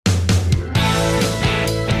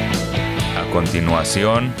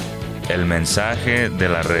continuación, el mensaje de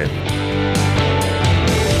la red.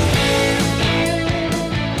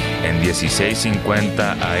 En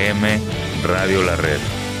 1650 AM, Radio La Red.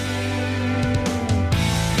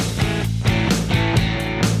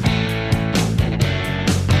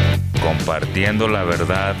 Compartiendo la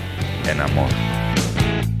verdad en amor.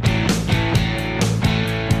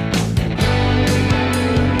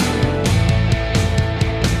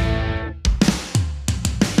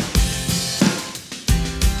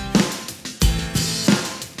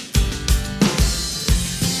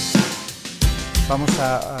 Vamos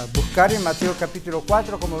a buscar en Mateo capítulo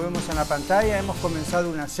 4, como vemos en la pantalla. Hemos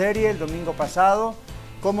comenzado una serie el domingo pasado,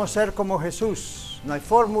 Cómo ser como Jesús. No hay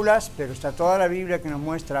fórmulas, pero está toda la Biblia que nos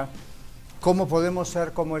muestra cómo podemos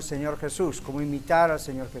ser como el Señor Jesús, cómo imitar al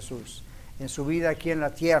Señor Jesús en su vida aquí en la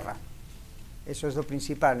tierra. Eso es lo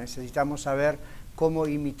principal, necesitamos saber cómo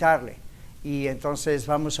imitarle. Y entonces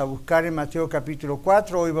vamos a buscar en Mateo capítulo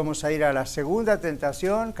 4, hoy vamos a ir a la segunda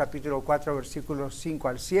tentación, capítulo 4, versículos 5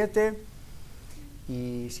 al 7.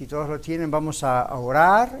 Y si todos lo tienen, vamos a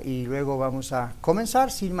orar y luego vamos a comenzar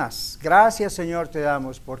sin más. Gracias, Señor, te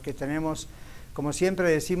damos porque tenemos, como siempre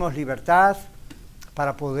decimos, libertad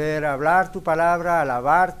para poder hablar tu palabra,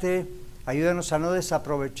 alabarte. Ayúdanos a no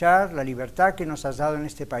desaprovechar la libertad que nos has dado en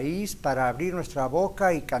este país para abrir nuestra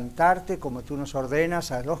boca y cantarte como tú nos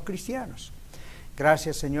ordenas a los cristianos.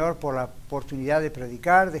 Gracias, Señor, por la oportunidad de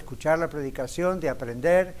predicar, de escuchar la predicación, de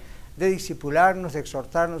aprender, de discipularnos, de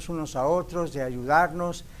exhortarnos unos a otros, de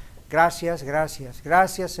ayudarnos. Gracias, gracias,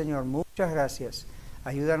 gracias, Señor, muchas gracias.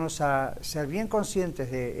 Ayúdanos a ser bien conscientes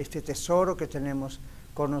de este tesoro que tenemos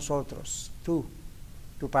con nosotros, tu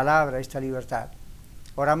palabra, esta libertad.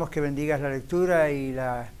 Oramos que bendigas la lectura y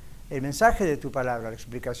el mensaje de tu palabra, la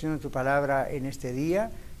explicación de tu palabra en este día.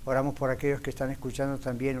 Oramos por aquellos que están escuchando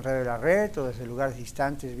también en Radio La Red o desde lugares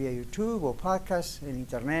distantes vía YouTube o podcast en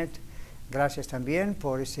Internet. Gracias también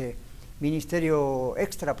por ese ministerio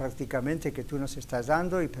extra prácticamente que tú nos estás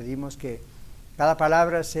dando y pedimos que cada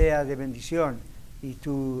palabra sea de bendición y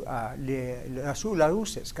tú la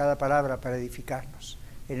uses, cada palabra para edificarnos.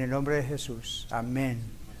 En el nombre de Jesús. Amén.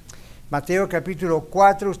 Mateo capítulo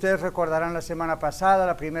 4, ustedes recordarán la semana pasada,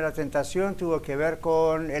 la primera tentación tuvo que ver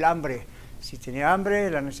con el hambre. Si tenía hambre,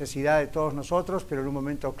 la necesidad de todos nosotros, pero en un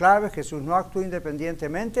momento clave Jesús no actuó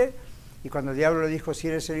independientemente. Y cuando el diablo le dijo, si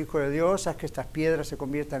eres el Hijo de Dios, haz que estas piedras se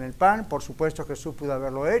conviertan en pan. Por supuesto Jesús pudo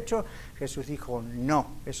haberlo hecho. Jesús dijo, no,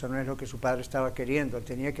 eso no es lo que su padre estaba queriendo. Él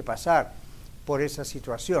tenía que pasar por esa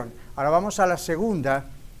situación. Ahora vamos a la segunda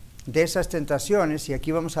de esas tentaciones y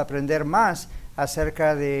aquí vamos a aprender más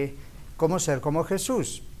acerca de cómo ser como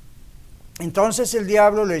Jesús. Entonces el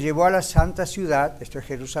diablo le llevó a la santa ciudad, esto es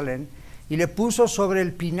Jerusalén, y le puso sobre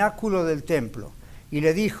el pináculo del templo. Y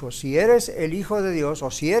le dijo, si eres el Hijo de Dios,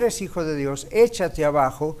 o si eres Hijo de Dios, échate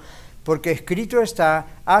abajo, porque escrito está,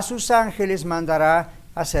 a sus ángeles mandará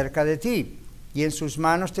acerca de ti, y en sus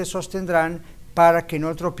manos te sostendrán para que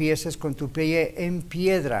no tropieces con tu pie en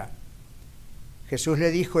piedra. Jesús le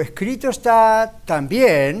dijo, escrito está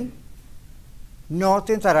también, no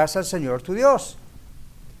tentarás al Señor tu Dios.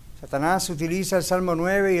 Satanás utiliza el Salmo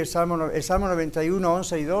 9 y el Salmo 91,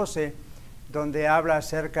 11 y 12, donde habla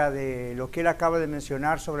acerca de lo que él acaba de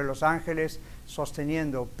mencionar sobre los ángeles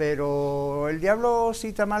sosteniendo, pero el diablo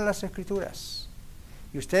cita mal las Escrituras.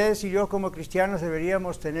 Y ustedes y yo como cristianos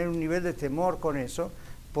deberíamos tener un nivel de temor con eso,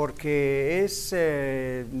 porque es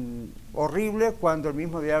horrible cuando el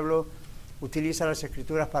mismo diablo utiliza las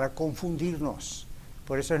Escrituras para confundirnos.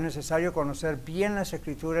 Por eso es necesario conocer bien las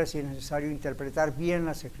Escrituras y es necesario interpretar bien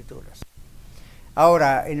las Escrituras.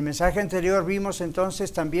 Ahora, en el mensaje anterior vimos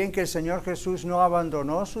entonces también que el Señor Jesús no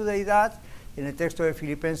abandonó su deidad. En el texto de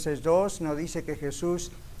Filipenses 2 no dice que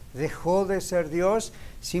Jesús dejó de ser Dios,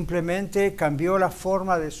 simplemente cambió la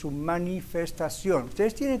forma de su manifestación.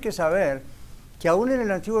 Ustedes tienen que saber que aún en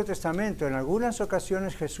el Antiguo Testamento, en algunas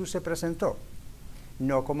ocasiones Jesús se presentó,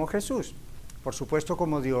 no como Jesús, por supuesto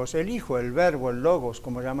como Dios, el Hijo, el Verbo, el Logos,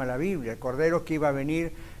 como llama la Biblia, el Cordero que iba a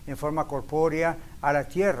venir en forma corpórea a la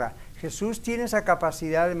tierra. Jesús tiene esa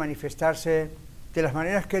capacidad de manifestarse de las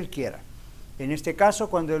maneras que Él quiera. En este caso,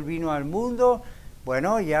 cuando Él vino al mundo,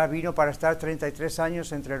 bueno, ya vino para estar 33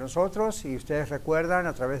 años entre nosotros, y ustedes recuerdan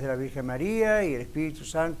a través de la Virgen María y el Espíritu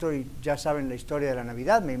Santo, y ya saben la historia de la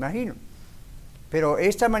Navidad, me imagino. Pero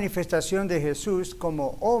esta manifestación de Jesús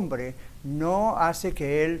como hombre no hace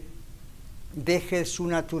que Él deje su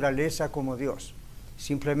naturaleza como Dios.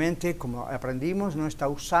 Simplemente, como aprendimos, no está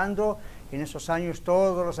usando en esos años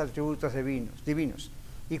todos los atributos divinos.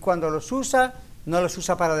 Y cuando los usa, no los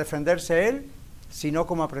usa para defenderse Él, sino,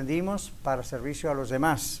 como aprendimos, para servicio a los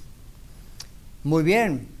demás. Muy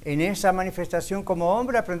bien, en esa manifestación como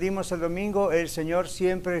hombre aprendimos el domingo, el Señor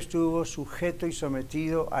siempre estuvo sujeto y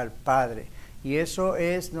sometido al Padre. Y eso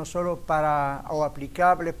es no solo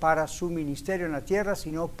aplicable para su ministerio en la tierra,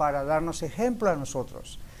 sino para darnos ejemplo a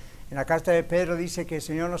nosotros. En la carta de Pedro dice que el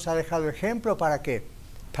Señor nos ha dejado ejemplo, ¿para qué?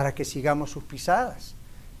 Para que sigamos sus pisadas.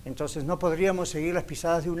 Entonces no podríamos seguir las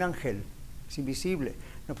pisadas de un ángel, es invisible.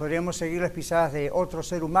 No podríamos seguir las pisadas de otro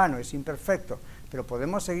ser humano, es imperfecto. Pero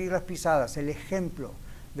podemos seguir las pisadas, el ejemplo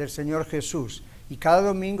del Señor Jesús. Y cada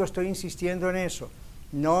domingo estoy insistiendo en eso.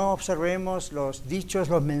 No observemos los dichos,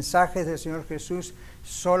 los mensajes del Señor Jesús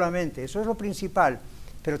solamente. Eso es lo principal.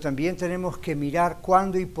 Pero también tenemos que mirar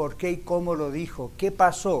cuándo y por qué y cómo lo dijo. ¿Qué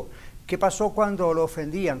pasó? ¿Qué pasó cuando lo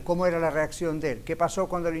ofendían? ¿Cómo era la reacción de él? ¿Qué pasó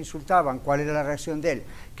cuando lo insultaban? ¿Cuál era la reacción de él?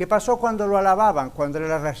 ¿Qué pasó cuando lo alababan? ¿Cuál era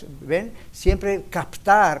la reacción? ¿Ven? Siempre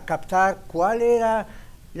captar cuál era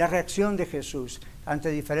la reacción de Jesús ante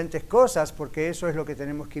diferentes cosas, porque eso es lo que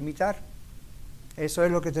tenemos que imitar. Eso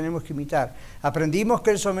es lo que tenemos que imitar. Aprendimos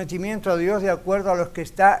que el sometimiento a Dios, de acuerdo a lo que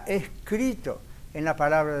está escrito en la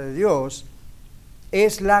palabra de Dios,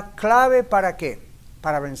 es la clave ¿para qué?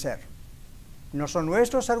 Para vencer. No son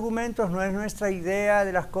nuestros argumentos, no es nuestra idea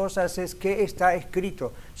de las cosas, es que está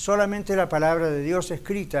escrito. Solamente la palabra de Dios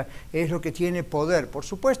escrita es lo que tiene poder. Por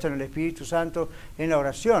supuesto, en el Espíritu Santo, en la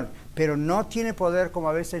oración, pero no tiene poder como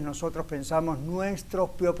a veces nosotros pensamos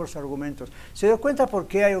nuestros propios argumentos. ¿Se da cuenta por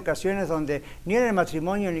qué hay ocasiones donde ni en el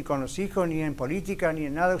matrimonio, ni con los hijos, ni en política, ni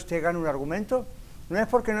en nada usted gana un argumento? No es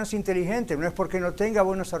porque no es inteligente, no es porque no tenga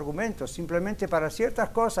buenos argumentos, simplemente para ciertas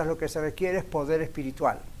cosas lo que se requiere es poder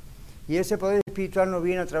espiritual. Y ese poder espiritual no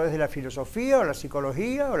viene a través de la filosofía o la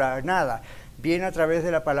psicología o nada, viene a través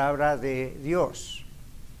de la palabra de Dios.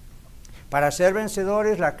 Para ser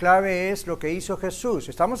vencedores la clave es lo que hizo Jesús.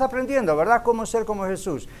 Estamos aprendiendo, ¿verdad?, cómo ser como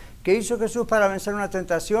Jesús. ¿Qué hizo Jesús para vencer una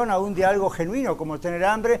tentación, aún de algo genuino como tener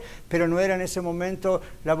hambre, pero no era en ese momento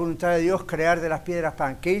la voluntad de Dios crear de las piedras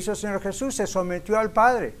pan? ¿Qué hizo el Señor Jesús? Se sometió al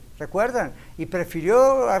Padre. ¿Recuerdan? Y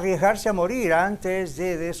prefirió arriesgarse a morir antes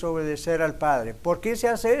de desobedecer al Padre. ¿Por qué se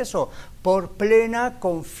hace eso? Por plena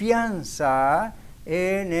confianza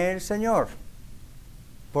en el Señor.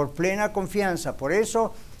 Por plena confianza. Por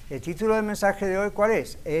eso, el título del mensaje de hoy, ¿cuál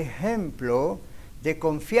es? Ejemplo de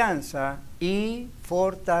confianza y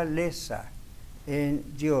fortaleza en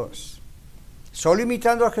Dios. Solo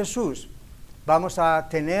imitando a Jesús vamos a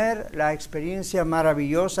tener la experiencia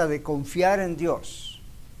maravillosa de confiar en Dios.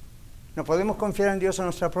 No podemos confiar en Dios en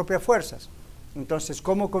nuestras propias fuerzas. Entonces,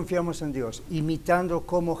 ¿cómo confiamos en Dios? Imitando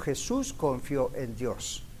cómo Jesús confió en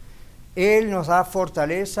Dios. Él nos da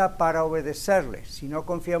fortaleza para obedecerle. Si no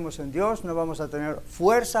confiamos en Dios, no vamos a tener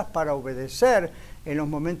fuerzas para obedecer en los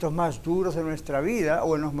momentos más duros de nuestra vida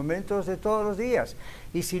o en los momentos de todos los días.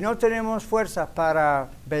 Y si no tenemos fuerzas para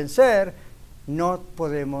vencer, no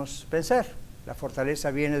podemos vencer. La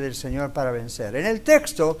fortaleza viene del Señor para vencer. En el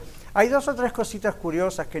texto hay 2 o 3 cositas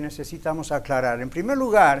curiosas que necesitamos aclarar. En primer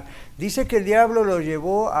lugar, dice que el diablo lo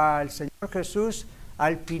llevó al Señor Jesús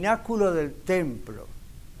al pináculo del templo.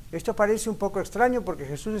 Esto parece un poco extraño porque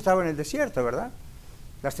Jesús estaba en el desierto, ¿verdad?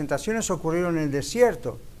 Las tentaciones ocurrieron en el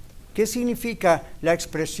desierto. ¿Qué significa la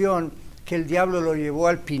expresión que el diablo lo llevó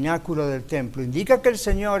al pináculo del templo? Indica que el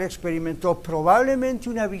Señor experimentó probablemente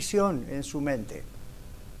una visión en su mente,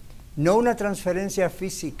 no una transferencia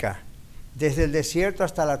física desde el desierto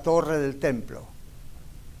hasta la torre del templo,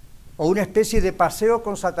 o una especie de paseo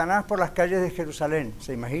con Satanás por las calles de Jerusalén.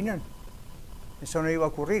 ¿Se imaginan? Eso no iba a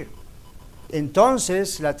ocurrir.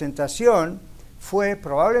 Entonces la tentación fue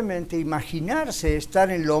probablemente imaginarse estar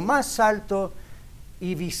en lo más alto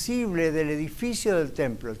y visible del edificio del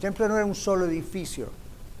templo. El templo no era un solo edificio.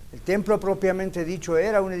 El templo propiamente dicho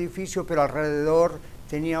era un edificio, pero alrededor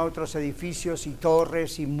tenía otros edificios y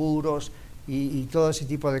torres y muros y todo ese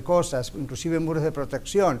tipo de cosas, inclusive muros de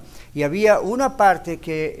protección. Y había una parte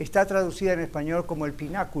que está traducida en español como el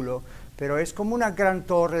pináculo, pero es como una gran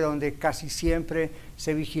torre donde casi siempre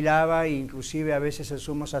se vigilaba e inclusive a veces el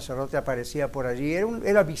sumo sacerdote aparecía por allí.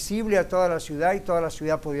 Era visible a toda la ciudad y toda la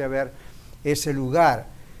ciudad podía ver ese lugar.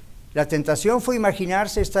 La tentación fue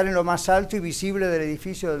imaginarse estar en lo más alto y visible del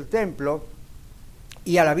edificio del templo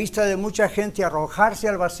y a la vista de mucha gente arrojarse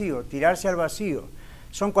al vacío, tirarse al vacío.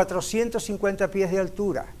 Son 450 pies de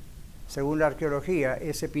altura, según la arqueología,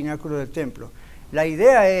 ese pináculo del templo. La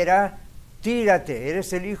idea era: tírate,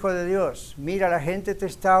 eres el Hijo de Dios, mira, la gente te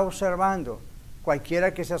está observando.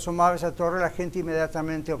 Cualquiera que se asomaba a esa torre, la gente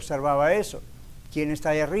inmediatamente observaba eso. ¿Quién está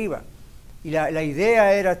ahí arriba? Y la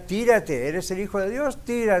idea era: tírate, eres el Hijo de Dios,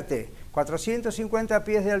 tírate. 450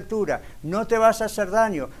 pies de altura, no te vas a hacer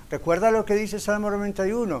daño. Recuerda lo que dice Salmo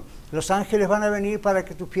 91, los ángeles van a venir para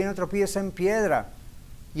que tus pies no tropiecen en piedra.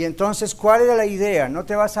 Y entonces, ¿cuál era la idea? No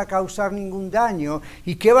te vas a causar ningún daño.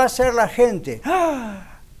 ¿Y qué va a hacer la gente?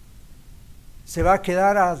 ¡Ah! Se va a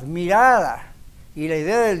quedar admirada. Y la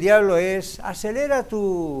idea del diablo es, acelera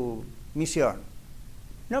tu misión.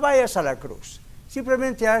 No vayas a la cruz.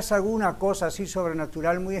 Simplemente haz alguna cosa así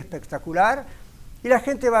sobrenatural muy espectacular y la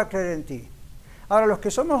gente va a creer en ti. Ahora, los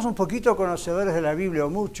que somos un poquito conocedores de la Biblia o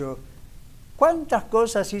mucho, ¿cuántas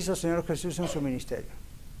cosas hizo el Señor Jesús en su ministerio?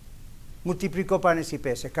 Multiplicó panes y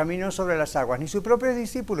peces, caminó sobre las aguas, ni sus propios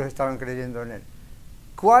discípulos estaban creyendo en él.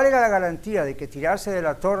 ¿Cuál era la garantía de que tirarse de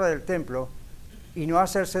la torre del templo y no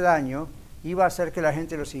hacerse daño iba a hacer que la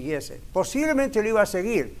gente lo siguiese? Posiblemente lo iba a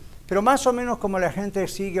seguir, pero más o menos como la gente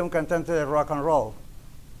sigue a un cantante de rock and roll.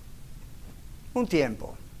 Un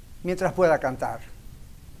tiempo, mientras pueda cantar.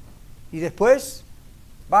 Y después,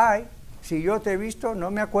 bye, si yo te he visto,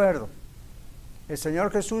 no me acuerdo. El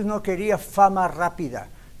Señor Jesús no quería fama rápida,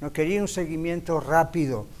 no quería un seguimiento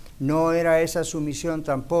rápido, no era esa su misión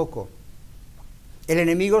tampoco. El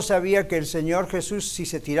enemigo sabía que el Señor Jesús, si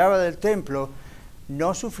se tiraba del templo,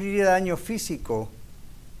 no sufriría daño físico,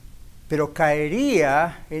 pero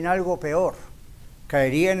caería en algo peor,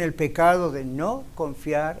 caería en el pecado de no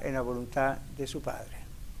confiar en la voluntad de su Padre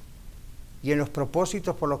y en los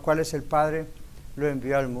propósitos por los cuales el Padre lo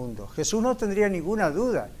envió al mundo. Jesús no tendría ninguna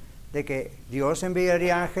duda de que Dios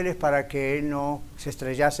enviaría ángeles para que él no se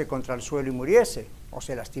estrellase contra el suelo y muriese, o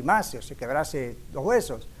se lastimase, o se quebrase los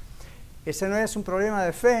huesos. Ese no es un problema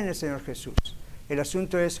de fe en el Señor Jesús. El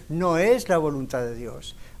asunto es, no es la voluntad de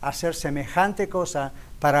Dios hacer semejante cosa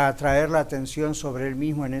para atraer la atención sobre él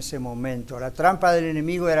mismo en ese momento. La trampa del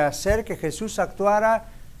enemigo era hacer que Jesús actuara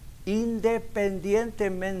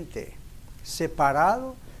independientemente,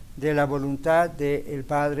 separado de la voluntad del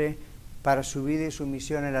Padre para su vida y su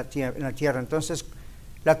misión en la tierra. Entonces,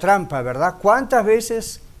 la trampa, ¿verdad? ¿Cuántas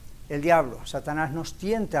veces el diablo, Satanás, nos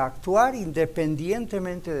tienta a actuar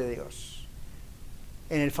independientemente de Dios?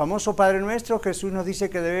 En el famoso Padre Nuestro, Jesús nos dice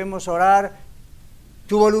que debemos orar,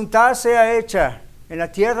 tu voluntad sea hecha en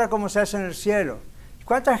la tierra como se hace en el cielo.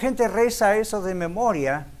 ¿Cuánta gente reza eso de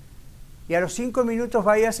memoria y a los 5 minutos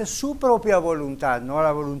va y hace su propia voluntad, no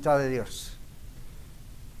la voluntad de Dios?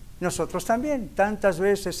 Nosotros también, tantas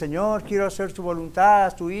veces, Señor, quiero hacer tu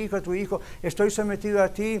voluntad, tu hijo, estoy sometido a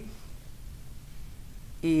ti.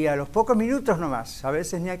 Y a los pocos minutos nomás, a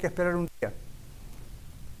veces ni hay que esperar un día,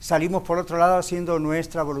 salimos por otro lado haciendo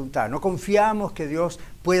nuestra voluntad. No confiamos que Dios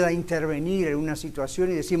pueda intervenir en una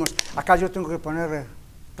situación y decimos, acá yo tengo que poner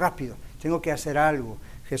rápido, tengo que hacer algo.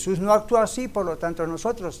 Jesús no actúa así, por lo tanto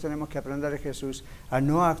nosotros tenemos que aprender de Jesús a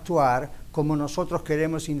no actuar como nosotros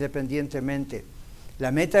queremos independientemente.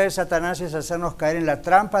 La meta de Satanás es hacernos caer en la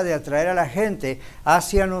trampa de atraer a la gente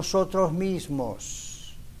hacia nosotros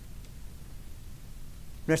mismos.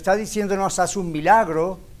 No está diciéndonos, haz un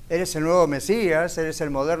milagro, eres el nuevo Mesías, eres el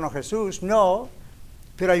moderno Jesús. No,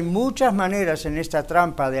 pero hay muchas maneras en esta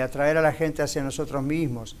trampa de atraer a la gente hacia nosotros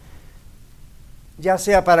mismos. Ya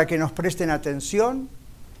sea para que nos presten atención,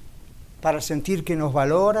 para sentir que nos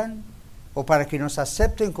valoran, o para que nos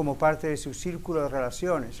acepten como parte de su círculo de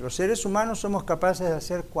relaciones. Los seres humanos somos capaces de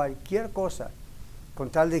hacer cualquier cosa con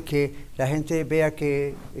tal de que la gente vea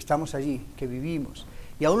que estamos allí, que vivimos.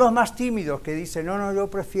 Y aún los más tímidos que dicen, no, yo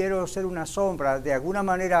prefiero ser una sombra, de alguna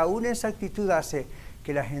manera aún esa actitud hace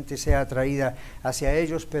que la gente sea atraída hacia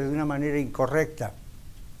ellos, pero de una manera incorrecta.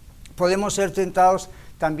 Podemos ser tentados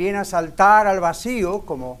también a saltar al vacío,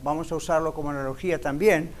 como vamos a usarlo como analogía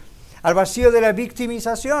también, al vacío de la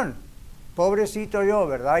victimización. Pobrecito yo,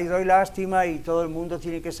 ¿verdad? Y doy lástima y todo el mundo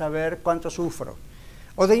tiene que saber cuánto sufro.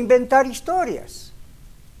 O de inventar historias.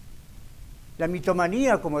 La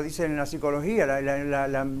mitomanía, como dicen en la psicología,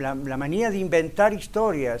 la manía de inventar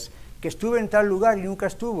historias, que estuve en tal lugar y nunca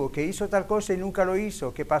estuvo, que hizo tal cosa y nunca lo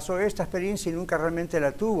hizo, que pasó esta experiencia y nunca realmente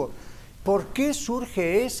la tuvo. ¿Por qué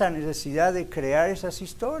surge esa necesidad de crear esas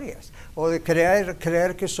historias? O de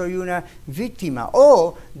creer que soy una víctima,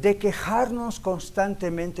 o de quejarnos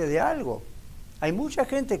constantemente de algo. Hay mucha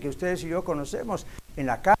gente que ustedes y yo conocemos en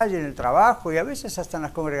la calle, en el trabajo y a veces hasta en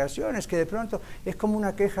las congregaciones, que de pronto es como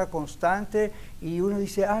una queja constante y uno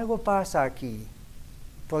dice, algo pasa aquí.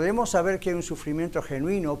 Podemos saber que hay un sufrimiento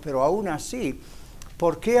genuino, pero aún así,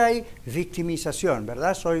 ¿por qué hay victimización?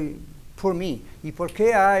 ¿Verdad? Soy por mí. ¿Y por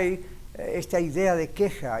qué hay esta idea de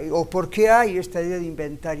queja? ¿O por qué hay esta idea de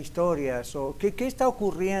inventar historias? ¿O qué está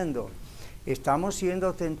ocurriendo? estamos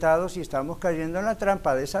siendo tentados y estamos cayendo en la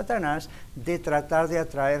trampa de Satanás de tratar de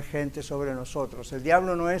atraer gente sobre nosotros. El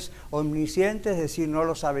diablo no es omnisciente, es decir, no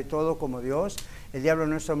lo sabe todo como Dios. El diablo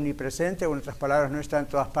no es omnipresente, o en otras palabras, no está en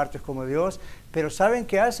todas partes como Dios. Pero ¿saben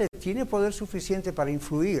qué hace? Tiene poder suficiente para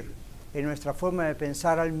influir en nuestra forma de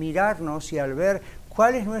pensar al mirarnos y al ver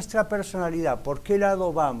cuál es nuestra personalidad, por qué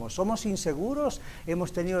lado vamos. ¿Somos inseguros?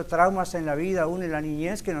 ¿Hemos tenido traumas en la vida, aún en la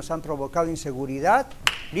niñez, que nos han provocado inseguridad?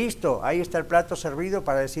 Listo, ahí está el plato servido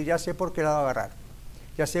para decir, ya sé por qué lado agarrar,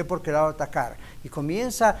 ya sé por qué lado atacar. Y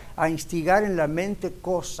comienza a instigar en la mente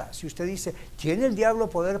cosas. Si usted dice, ¿tiene el diablo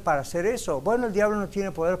poder para hacer eso? Bueno, el diablo no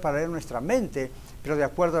tiene poder para leer nuestra mente, pero de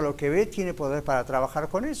acuerdo a lo que ve, tiene poder para trabajar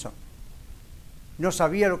con eso. No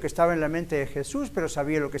sabía lo que estaba en la mente de Jesús, pero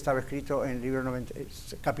sabía lo que estaba escrito en el libro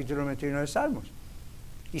capítulo 91 de Salmos.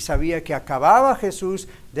 Y sabía que acababa Jesús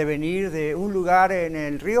de venir de un lugar en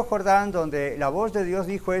el río Jordán donde la voz de Dios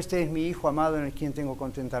dijo, este es mi Hijo amado en el quien tengo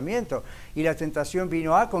contentamiento. Y la tentación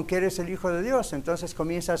vino, ¿con qué eres el Hijo de Dios? Entonces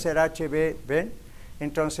comienza a ser HB, ¿ven?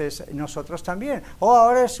 Entonces nosotros también.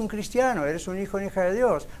 Ahora eres un cristiano, eres un hijo o hija de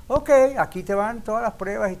Dios. Ok, aquí te van todas las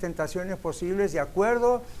pruebas y tentaciones posibles de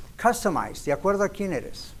acuerdo, customized, de acuerdo a quién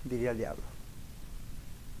eres, diría el diablo.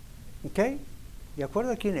 ¿Ok? De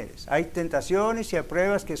acuerdo a quién eres. Hay tentaciones y hay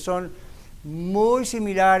pruebas que son muy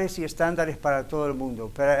similares y estándares para todo el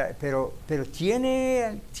mundo, pero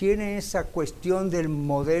tiene esa cuestión del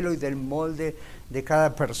modelo y del molde de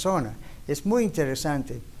cada persona. Es muy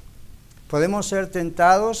interesante. Podemos ser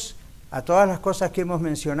tentados a todas las cosas que hemos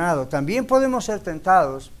mencionado. También podemos ser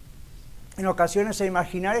tentados en ocasiones a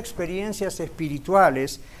imaginar experiencias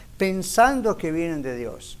espirituales pensando que vienen de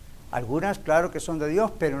Dios. Algunas, claro que son de Dios,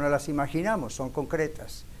 pero no las imaginamos, son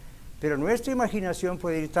concretas. Pero nuestra imaginación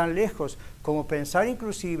puede ir tan lejos como pensar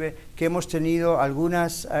inclusive que hemos tenido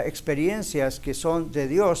algunas experiencias que son de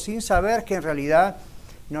Dios sin saber que en realidad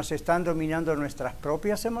nos están dominando nuestras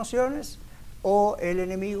propias emociones o el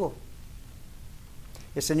enemigo.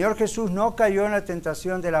 El Señor Jesús no cayó en la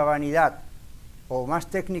tentación de la vanidad, o más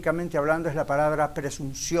técnicamente hablando es la palabra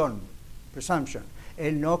presunción, presumption.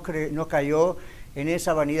 Él no cayó en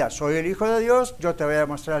esa vanidad. Soy el Hijo de Dios, yo te voy a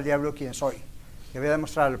demostrar al diablo quién soy. Le voy a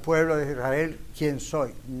demostrar al pueblo de Israel quién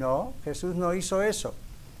soy. No, Jesús no hizo eso.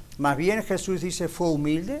 Más bien Jesús dice, fue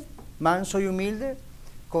humilde, manso y humilde,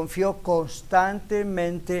 confió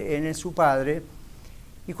constantemente en su Padre.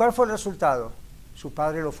 ¿Y cuál fue el resultado? Su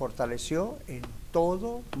Padre lo fortaleció en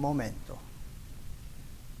todo momento.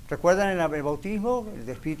 ¿Recuerdan en el bautismo? El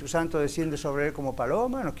Espíritu Santo desciende sobre él como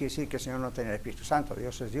paloma. No quiere decir que el Señor no tenga el Espíritu Santo,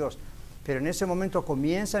 Dios es Dios. Pero en ese momento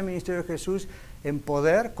comienza el ministerio de Jesús en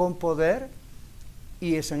poder, con poder,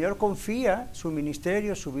 y el Señor confía su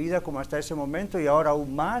ministerio, su vida como hasta ese momento, y ahora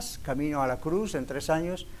aún más, camino a la cruz, en 3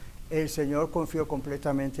 años, el Señor confió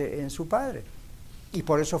completamente en su Padre. Y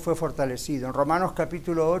por eso fue fortalecido. En Romanos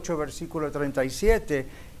capítulo 8, versículo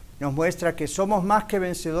 37, nos muestra que somos más que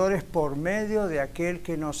vencedores por medio de aquel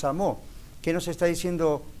que nos amó. ¿Qué nos está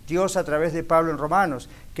diciendo Dios a través de Pablo en Romanos?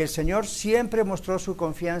 Que el Señor siempre mostró su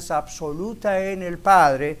confianza absoluta en el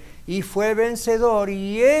Padre y fue vencedor,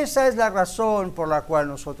 y esa es la razón por la cual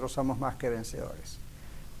nosotros somos más que vencedores.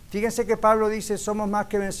 Fíjense que Pablo dice, somos más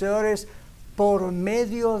que vencedores por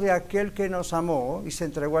medio de aquel que nos amó y se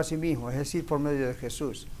entregó a sí mismo, es decir, por medio de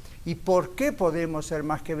Jesús. ¿Y por qué podemos ser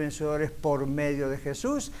más que vencedores por medio de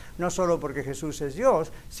Jesús? No solo porque Jesús es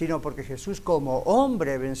Dios, sino porque Jesús como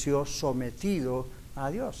hombre venció sometido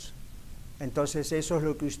a Dios. Entonces eso es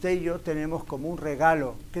lo que usted y yo tenemos como un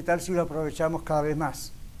regalo. ¿Qué tal si lo aprovechamos cada vez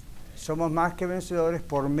más? Somos más que vencedores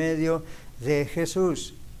por medio de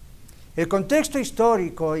Jesús. El contexto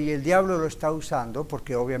histórico, y el diablo lo está usando,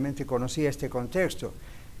 porque obviamente conocía este contexto.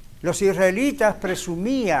 Los israelitas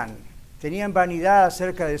presumían, tenían vanidad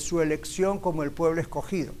acerca de su elección como el pueblo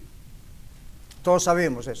escogido. Todos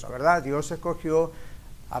sabemos eso, ¿verdad? Dios escogió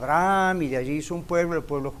a Abraham y de allí hizo un pueblo, el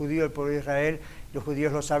pueblo judío, el pueblo de Israel. Los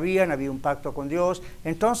judíos lo sabían, había un pacto con Dios.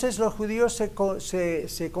 Entonces los judíos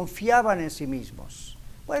se confiaban en sí mismos.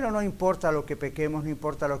 Bueno, no importa lo que pequemos, no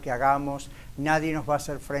importa lo que hagamos, nadie nos va a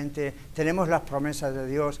hacer frente, tenemos las promesas de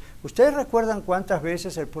Dios. ¿Ustedes recuerdan cuántas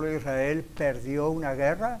veces el pueblo de Israel perdió una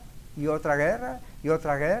guerra y otra guerra y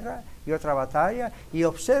otra guerra y otra batalla? Y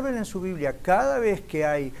observen en su Biblia, cada vez que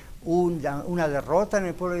hay una derrota en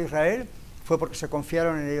el pueblo de Israel, fue porque se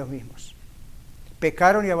confiaron en ellos mismos.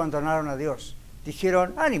 Pecaron y abandonaron a Dios.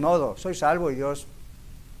 Dijeron, ni modo, soy salvo y Dios.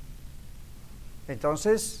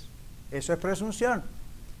 Entonces, eso es presunción.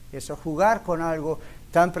 Eso es jugar con algo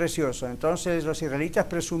tan precioso. Entonces los israelitas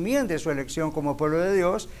presumían de su elección como pueblo de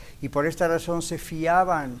Dios y por esta razón se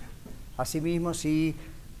fiaban a sí mismos y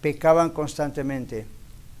pecaban constantemente.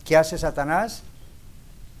 ¿Qué hace Satanás?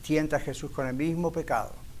 Tienta a Jesús con el mismo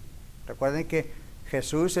pecado. Recuerden que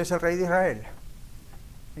Jesús es el rey de Israel.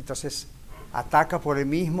 Entonces, ataca por el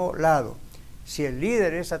mismo lado. Si el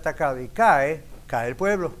líder es atacado y cae, cae el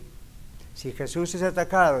pueblo. Si Jesús es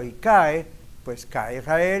atacado y cae, pues cae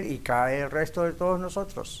Israel y cae el resto de todos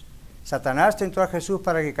nosotros. Satanás tentó a Jesús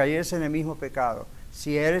para que cayese en el mismo pecado.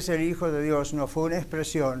 Si eres el Hijo de Dios, no fue una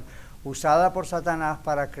expresión usada por Satanás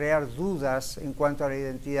para crear dudas en cuanto a la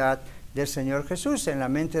identidad del Señor Jesús. En la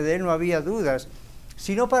mente de él no había dudas,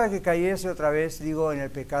 sino para que cayese otra vez, en el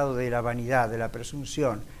pecado de la vanidad, de la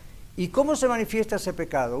presunción. ¿Y cómo se manifiesta ese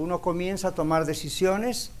pecado? Uno comienza a tomar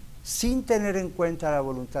decisiones sin tener en cuenta la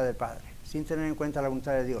voluntad del Padre, sin tener en cuenta la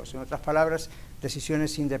voluntad de Dios. En otras palabras,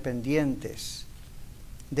 decisiones independientes.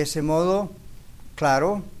 De ese modo,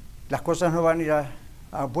 claro, las cosas no van a ir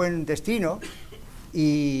a buen destino,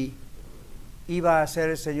 y iba a hacer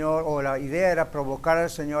el Señor, o la idea era provocar al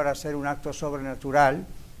Señor a hacer un acto sobrenatural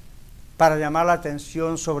para llamar la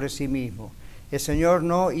atención sobre sí mismo. El Señor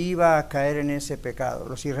no iba a caer en ese pecado.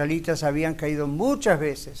 Los israelitas habían caído muchas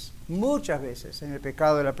veces en el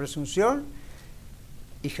pecado de la presunción,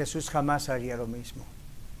 y Jesús jamás haría lo mismo.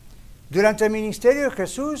 Durante el ministerio de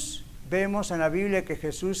Jesús, vemos en la Biblia que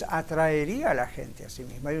Jesús atraería a la gente a sí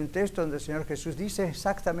mismo. Hay un texto donde el Señor Jesús dice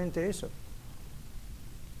exactamente eso.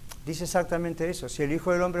 Dice exactamente eso. Si el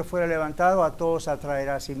Hijo del Hombre fuera levantado, a todos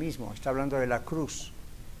atraerá a sí mismo. Está hablando de la cruz.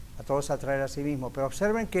 A todos atraerá a sí mismo. Pero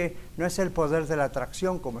observen que no es el poder de la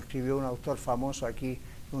atracción, como escribió un autor famoso aquí,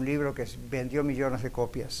 un libro que vendió millones de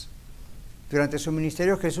copias. Durante su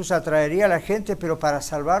ministerio Jesús atraería a la gente, pero para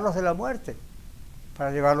salvarlos de la muerte,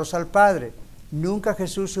 para llevarlos al Padre. Nunca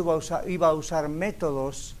Jesús iba a usar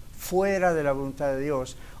métodos fuera de la voluntad de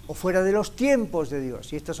Dios o fuera de los tiempos de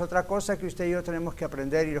Dios. Y esta es otra cosa que usted y yo tenemos que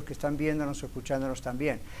aprender, y los que están viéndonos o escuchándonos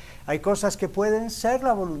también. Hay cosas que pueden ser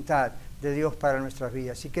la voluntad de Dios para nuestras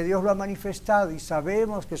vidas, y que Dios lo ha manifestado y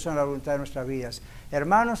sabemos que son la voluntad de nuestras vidas.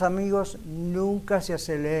 Hermanos, amigos, nunca se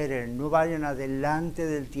aceleren, no vayan adelante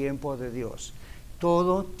del tiempo de Dios.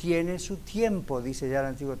 Todo tiene su tiempo, dice ya el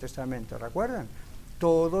Antiguo Testamento, ¿recuerdan?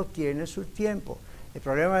 Todo tiene su tiempo. El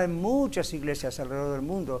problema de muchas iglesias alrededor del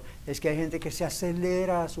mundo es que hay gente que se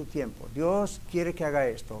acelera a su tiempo. Dios quiere que haga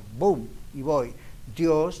esto, ¡boom!, y voy.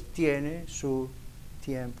 Dios tiene su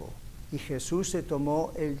tiempo. Y Jesús se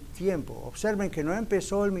tomó el tiempo. Observen que no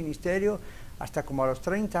empezó el ministerio hasta como a los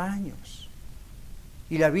 30 años.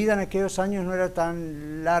 Y la vida en aquellos años no era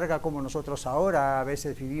tan larga como nosotros ahora. A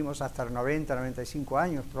veces vivimos hasta 90, 95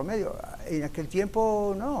 años promedio. En aquel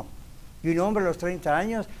tiempo no. Y un hombre a los 30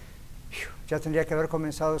 años ya tendría que haber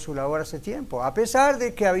comenzado su labor hace tiempo, a pesar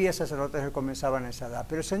de que había sacerdotes que comenzaban a esa edad.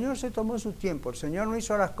 Pero el Señor se tomó su tiempo. El Señor no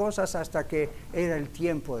hizo las cosas hasta que era el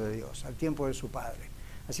tiempo de Dios, el tiempo de su Padre.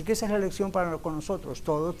 Así que esa es la lección con nosotros.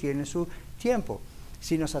 Todo tiene su tiempo.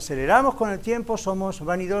 Si nos aceleramos con el tiempo, somos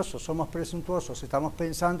vanidosos, somos presuntuosos, estamos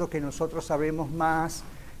pensando que nosotros sabemos más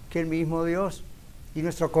que el mismo Dios. Y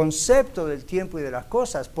nuestro concepto del tiempo y de las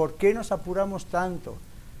cosas, ¿por qué nos apuramos tanto?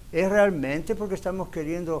 ¿Es realmente porque estamos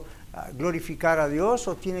queriendo glorificar a Dios,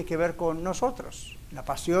 o tiene que ver con nosotros? La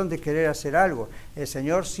pasión de querer hacer algo. El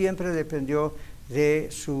Señor siempre dependió de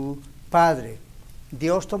su Padre.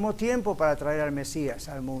 Dios tomó tiempo para traer al Mesías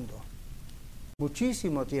al mundo.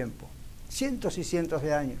 Muchísimo tiempo. Cientos y cientos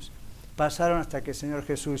de años pasaron hasta que el Señor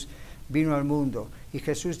Jesús vino al mundo. Y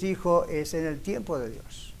Jesús dijo, es en el tiempo de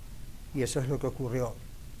Dios. Y eso es lo que ocurrió.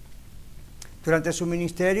 Durante su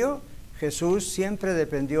ministerio, Jesús siempre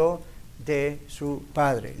dependió de su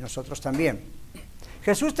Padre. Nosotros también.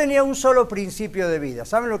 Jesús tenía un solo principio de vida.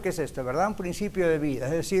 ¿Saben lo que es esto, verdad? Un principio de vida.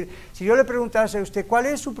 Es decir, si yo le preguntase a usted, ¿cuál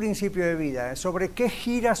es su principio de vida? ¿Sobre qué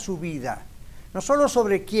gira su vida? No solo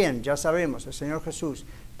sobre quién, ya sabemos, el Señor Jesús,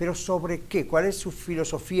 pero sobre qué, cuál es su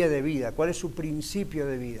filosofía de vida, cuál es su principio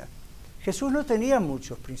de vida. Jesús no tenía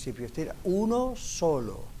muchos principios, tenía uno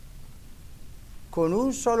solo. Con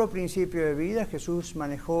un solo principio de vida, Jesús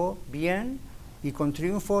manejó bien y con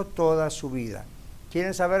triunfo toda su vida.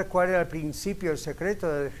 ¿Quieren saber cuál era el principio, el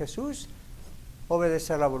secreto de Jesús?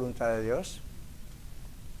 Obedecer la voluntad de Dios.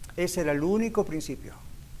 Ese era el único principio.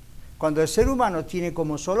 Cuando el ser humano tiene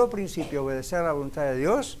como solo principio obedecer la voluntad de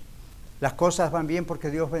Dios, las cosas van bien porque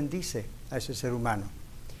Dios bendice a ese ser humano.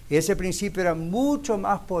 Y ese principio era mucho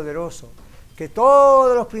más poderoso que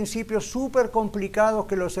todos los principios súper complicados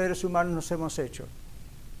que los seres humanos nos hemos hecho.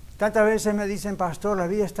 Tantas veces me dicen, pastor, la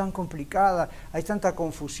vida es tan complicada, hay tanta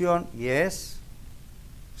confusión. Y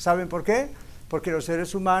 ¿saben por qué? Porque los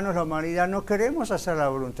seres humanos, la humanidad, no queremos hacer la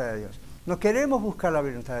voluntad de Dios. No queremos buscar la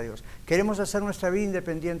voluntad de Dios. Queremos hacer nuestra vida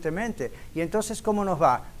independientemente. Y entonces, ¿cómo nos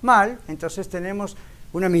va? Mal. Entonces tenemos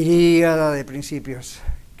una miríada de principios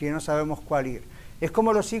que no sabemos cuál ir. Es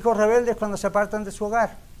como los hijos rebeldes cuando se apartan de su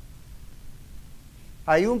hogar.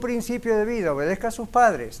 Hay un principio de vida, obedezca a sus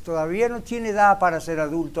padres. Todavía no tiene edad para ser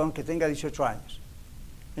adulto, aunque tenga 18 años.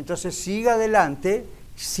 Entonces siga adelante,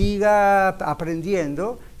 siga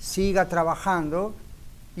aprendiendo, siga trabajando,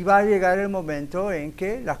 y va a llegar el momento en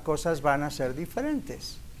que las cosas van a ser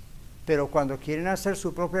diferentes. Pero cuando quieren hacer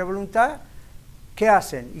su propia voluntad, ¿qué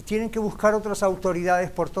hacen? Y tienen que buscar otras autoridades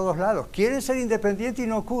por todos lados. Quieren ser independientes y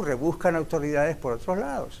no ocurre, buscan autoridades por otros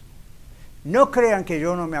lados. No crean que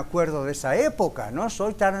yo no me acuerdo de esa época, no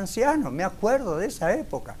soy tan anciano, me acuerdo de esa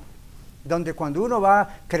época, donde cuando uno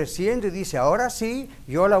va creciendo y dice, ahora sí,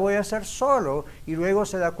 yo la voy a hacer solo, y luego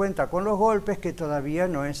se da cuenta con los golpes que todavía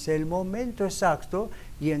no es el momento exacto,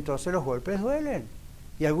 y entonces los golpes duelen.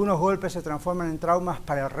 Y algunos golpes se transforman en traumas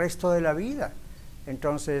para el resto de la vida.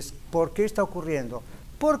 Entonces, ¿por qué está ocurriendo?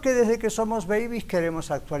 Porque desde que somos babies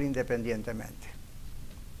queremos actuar independientemente.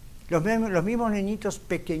 Los mismos niñitos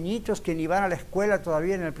pequeñitos que ni van a la escuela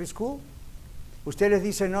todavía en el preschool, usted les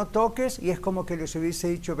dice no toques y es como que les hubiese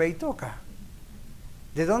dicho ve y toca.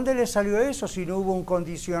 ¿De dónde les salió eso si no hubo un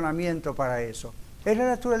condicionamiento para eso? Es la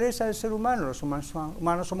naturaleza del ser humano. Los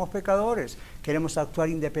humanos somos pecadores, queremos actuar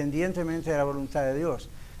independientemente de la voluntad de Dios.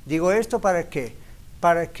 Digo esto ¿para qué?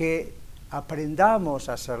 Para que aprendamos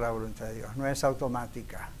a hacer la voluntad de Dios, no es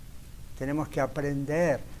automática. Tenemos que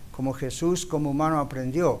aprender como Jesús como humano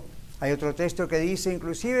aprendió. Hay otro texto que dice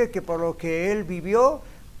inclusive que por lo que Él vivió,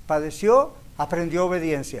 padeció, aprendió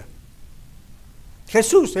obediencia.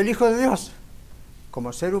 Jesús, el Hijo de Dios,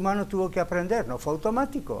 como ser humano tuvo que aprender, no fue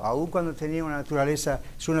automático, aun cuando tenía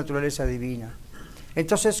su naturaleza divina.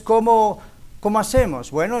 Entonces, ¿cómo hacemos?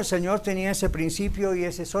 Bueno, el Señor tenía ese principio y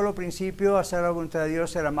ese solo principio, hacer la voluntad de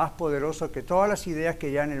Dios, era más poderoso que todas las ideas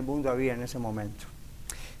que ya en el mundo había en ese momento.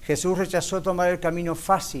 Jesús rechazó tomar el camino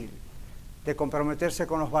fácil de comprometerse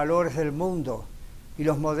con los valores del mundo y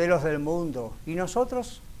los modelos del mundo. ¿Y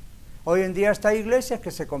nosotros? Hoy en día hay iglesias que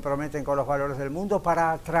se comprometen con los valores del mundo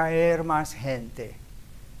para atraer más gente.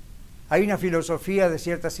 Hay una filosofía de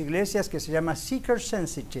ciertas iglesias que se llama seeker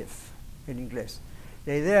sensitive en inglés.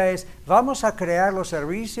 La idea es, vamos a crear los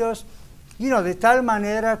servicios de tal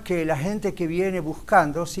manera que la gente que viene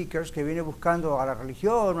buscando, seekers, que viene buscando a la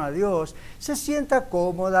religión, a Dios, se sienta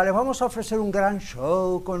cómoda. Les vamos a ofrecer un gran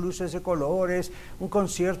show con luces de colores, un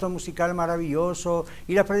concierto musical maravilloso,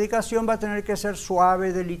 y la predicación va a tener que ser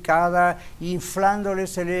suave, delicada,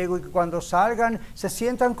 inflándoles el ego, y que cuando salgan se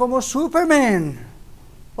sientan como Superman,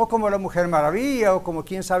 o como la Mujer Maravilla, o como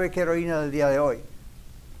quién sabe qué heroína del día de hoy.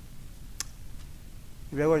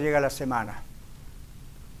 Y luego llega la semana.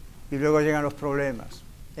 Y luego llegan los problemas,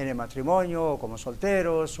 en el matrimonio, o como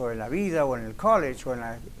solteros, o en la vida, o en el college, o en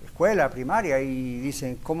la escuela primaria, y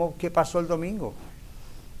dicen, ¿qué pasó el domingo?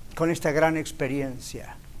 Con esta gran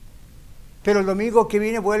experiencia. Pero el domingo que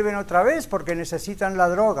viene vuelven otra vez porque necesitan la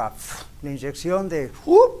droga, la inyección de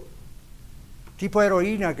tipo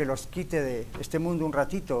heroína que los quite de este mundo un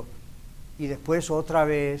ratito, y después otra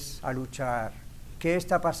vez a luchar. ¿Qué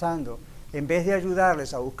está pasando? En vez de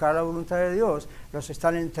ayudarles a buscar la voluntad de Dios, los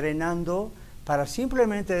están entrenando para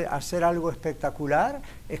simplemente hacer algo espectacular,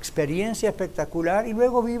 experiencia espectacular, y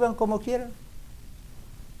luego vivan como quieran.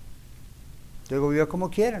 Luego vivan como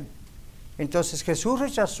quieran. Entonces Jesús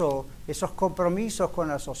rechazó esos compromisos con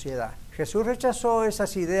la sociedad. Jesús rechazó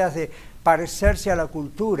esas ideas de parecerse a la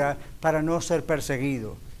cultura para no ser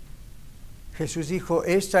perseguido. Jesús dijo,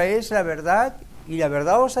 esta es la verdad, y la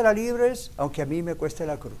verdad os hará libres, aunque a mí me cueste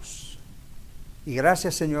la cruz. Y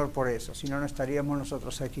gracias, Señor, por eso, si no, no estaríamos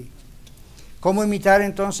nosotros aquí. ¿Cómo imitar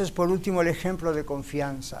entonces, por último, el ejemplo de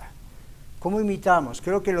confianza? ¿Cómo imitamos?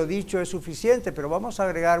 Creo que lo dicho es suficiente, pero vamos a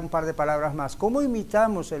agregar un par de palabras más. ¿Cómo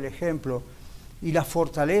imitamos el ejemplo y la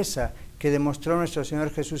fortaleza que demostró nuestro Señor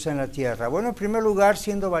Jesús en la tierra? Bueno, en primer lugar,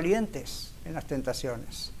 siendo valientes en las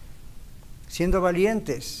tentaciones, siendo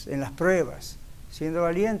valientes en las pruebas, siendo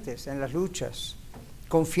valientes en las luchas,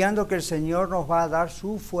 confiando que el Señor nos va a dar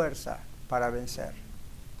su fuerza para vencer.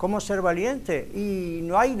 ¿Cómo ser valiente? Y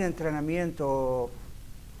no hay un entrenamiento,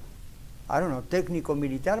 técnico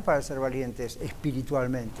militar para ser valientes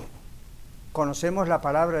espiritualmente. Conocemos la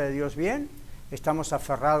palabra de Dios bien, estamos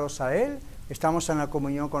aferrados a Él, estamos en la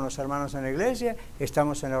comunión con los hermanos en la iglesia,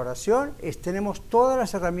 estamos en la oración, tenemos todas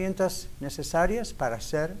las herramientas necesarias para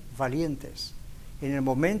ser valientes. En el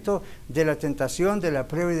momento de la tentación, de la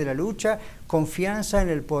prueba y de la lucha, confianza en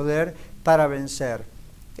el poder para vencer.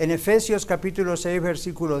 En Efesios capítulo 6,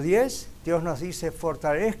 versículo 10, Dios nos dice,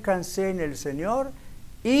 fortalezcanse en el Señor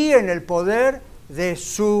y en el poder de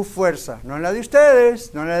su fuerza. No en la de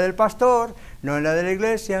ustedes, no en la del pastor, no en la de la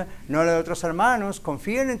iglesia, no en la de otros hermanos.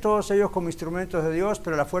 Confíen en todos ellos como instrumentos de Dios,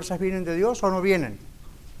 pero las fuerzas vienen de Dios o no vienen.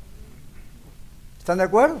 ¿Están de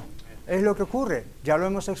acuerdo? Es lo que ocurre. Ya lo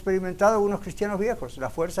hemos experimentado algunos cristianos viejos.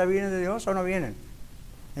 ¿Las fuerzas vienen de Dios o no vienen?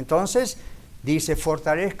 Entonces, dice,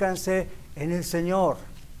 fortalezcanse en el Señor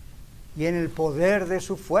y en el poder de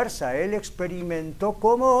su fuerza. Él experimentó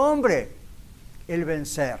como hombre el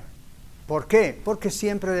vencer. ¿Por qué? Porque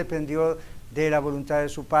siempre dependió de la voluntad de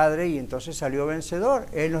su Padre y entonces salió vencedor.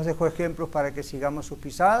 Él nos dejó ejemplos para que sigamos sus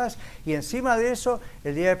pisadas y encima de eso,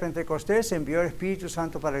 el día de Pentecostés envió el Espíritu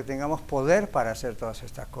Santo para que tengamos poder para hacer todas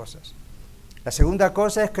estas cosas. La segunda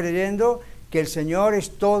cosa es creyendo que el Señor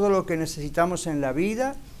es todo lo que necesitamos en la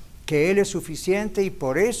vida, que Él es suficiente y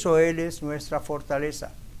por eso Él es nuestra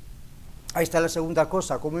fortaleza. Ahí está la segunda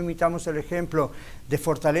cosa, cómo imitamos el ejemplo de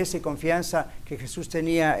fortaleza y confianza que Jesús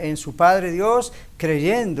tenía en su Padre Dios,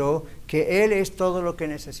 creyendo que Él es todo lo que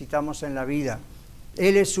necesitamos en la vida.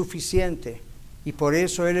 Él es suficiente y por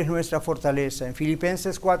eso Él es nuestra fortaleza. En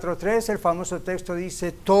Filipenses 4:3 el famoso texto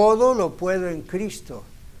dice, todo lo puedo en Cristo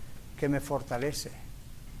que me fortalece.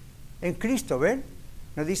 En Cristo, ¿ven?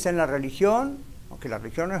 No dice en la religión, aunque la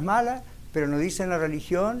religión no es mala, pero no dice en la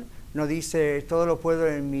religión, no dice todo lo puedo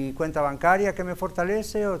en mi cuenta bancaria que me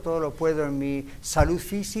fortalece, o todo lo puedo en mi salud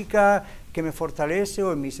física que me fortalece,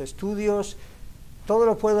 o en mis estudios. Todo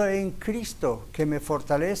lo puedo en Cristo que me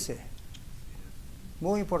fortalece.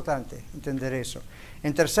 Muy importante entender eso.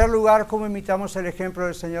 En tercer lugar, ¿cómo imitamos el ejemplo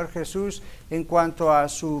del Señor Jesús en cuanto a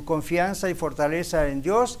su confianza y fortaleza en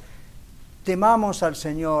Dios? Temamos al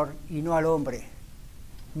Señor y no al hombre,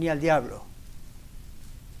 ni al diablo.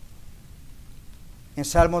 En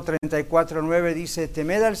Salmo 34:9 dice,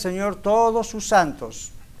 temed al Señor todos sus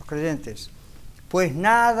santos, los creyentes, pues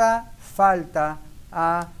nada falta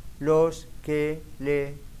a los que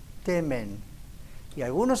le temen. Y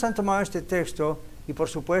algunos han tomado este texto y por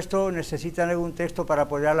supuesto necesitan algún texto para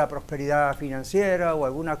apoyar la prosperidad financiera o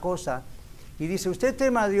alguna cosa. Y dice, usted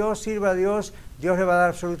tema a Dios, sirva a Dios, Dios le va a dar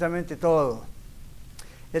absolutamente todo.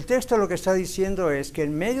 El texto lo que está diciendo es que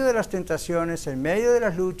en medio de las tentaciones, en medio de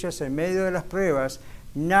las luchas, en medio de las pruebas,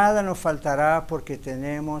 nada nos faltará porque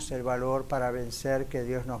tenemos el valor para vencer que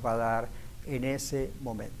Dios nos va a dar en ese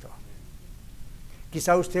momento.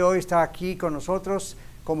 Quizá usted hoy está aquí con nosotros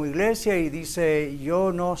como iglesia y dice,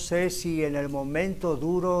 yo no sé si en el momento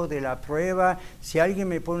duro de la prueba, si alguien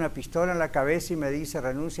me pone una pistola en la cabeza y me dice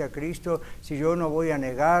renuncia a Cristo, si yo no voy a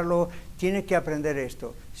negarlo, tiene que aprender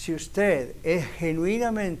esto. Si usted es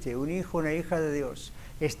genuinamente un hijo, una hija de Dios,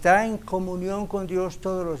 está en comunión con Dios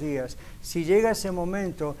todos los días, si llega ese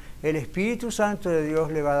momento, el Espíritu Santo de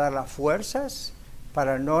Dios le va a dar las fuerzas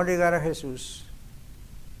para no negar a Jesús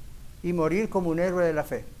y morir como un héroe de la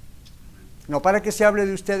fe. No para que se hable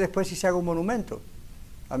de usted después y se haga un monumento.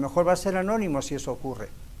 A lo mejor va a ser anónimo si eso ocurre.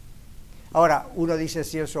 Ahora, uno dice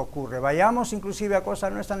si eso ocurre. Vayamos inclusive a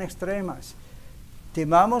cosas no tan extremas.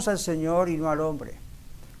 Temamos al Señor y no al hombre.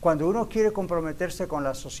 Cuando uno quiere comprometerse con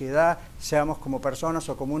la sociedad, seamos como personas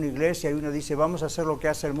o como una iglesia, y uno dice vamos a hacer lo que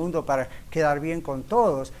hace el mundo para quedar bien con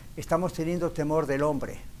todos, estamos teniendo temor del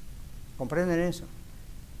hombre. ¿Comprenden eso?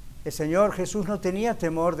 El Señor Jesús no tenía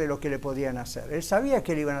temor de lo que le podían hacer. Él sabía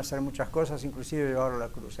que le iban a hacer muchas cosas, inclusive llevarlo a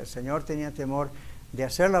la cruz. El Señor tenía temor de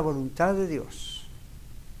hacer la voluntad de Dios.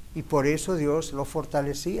 Y por eso Dios lo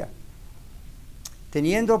fortalecía.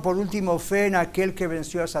 Teniendo por último fe en aquel que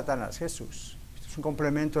venció a Satanás, Jesús. Esto es un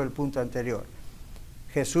complemento del punto anterior.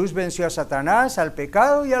 Jesús venció a Satanás, al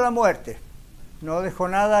pecado y a la muerte. No dejó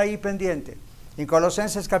nada ahí pendiente. En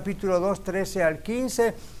Colosenses capítulo 2, 13 al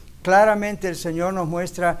 15... claramente el Señor nos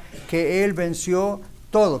muestra que Él venció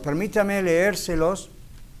todo. Permítame leérselos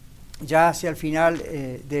ya hacia el final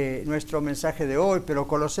de nuestro mensaje de hoy, pero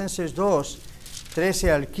Colosenses 2,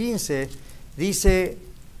 13 al 15, dice,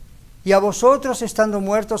 y a vosotros estando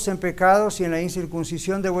muertos en pecados y en la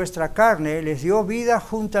incircuncisión de vuestra carne, les dio vida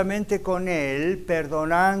juntamente con Él,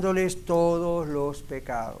 perdonándoles todos los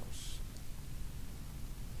pecados,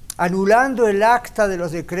 anulando el acta de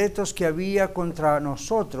los decretos que había contra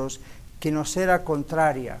nosotros, que nos era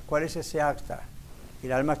contraria. ¿Cuál es ese acta?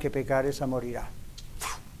 El alma que pecare esa morirá.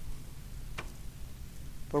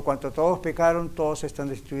 Por cuanto todos pecaron, todos están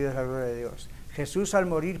destruidos de la gloria de Dios. Jesús al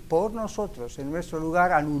morir por nosotros, en nuestro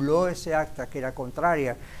lugar, anuló ese acta que era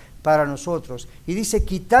contraria para nosotros. Y dice,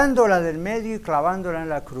 quitándola del medio y clavándola en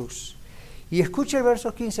la cruz. Y escuche el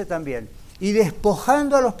verso 15 también. Y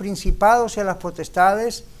despojando a los principados y a las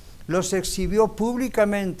potestades, los exhibió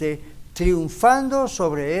públicamente, triunfando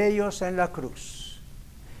sobre ellos en la cruz.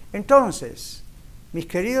 Entonces, mis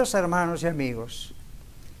queridos hermanos y amigos,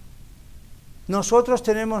 nosotros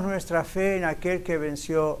tenemos nuestra fe en aquel que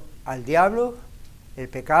venció al diablo, el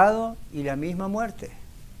pecado y la misma muerte.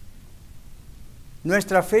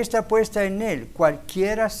 Nuestra fe está puesta en Él,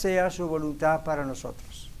 cualquiera sea su voluntad para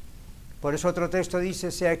nosotros. Por eso otro texto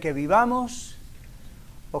dice, sea que vivamos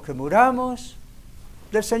o que muramos,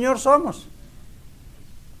 del Señor somos.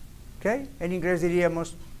 ¿Okay? En inglés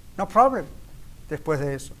diríamos, no problem, después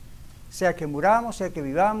de eso. Sea que muramos, sea que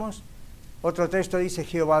vivamos. Otro texto dice,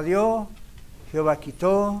 Jehová dio, Jehová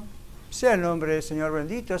quitó, sea el nombre del Señor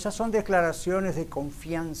bendito. Esas son declaraciones de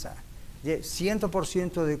confianza, de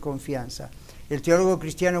 100% de confianza. El teólogo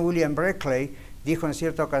cristiano William Barclay dijo en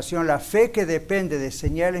cierta ocasión, la fe que depende de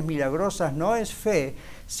señales milagrosas no es fe,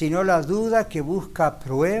 sino la duda que busca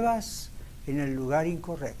pruebas en el lugar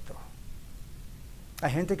incorrecto.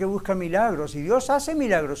 Hay gente que busca milagros, y Dios hace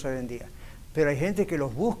milagros hoy en día, pero hay gente que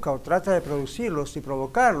los busca o trata de producirlos y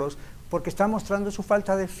provocarlos porque está mostrando su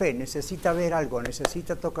falta de fe, necesita ver algo,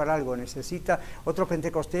 necesita tocar algo, necesita otro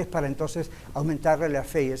Pentecostés para entonces aumentarle la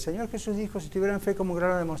fe. Y el Señor Jesús dijo, si tuvieran fe como un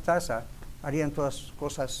grano de mostaza, harían todas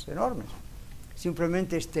cosas enormes.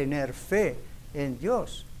 Simplemente es tener fe en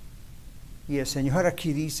Dios. Y el Señor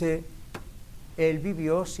aquí dice, Él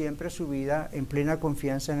vivió siempre su vida en plena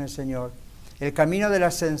confianza en el Señor. El camino de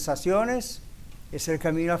las sensaciones es el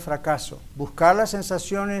camino al fracaso. Buscar las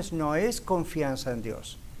sensaciones no es confianza en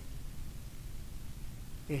Dios,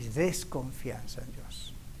 es desconfianza en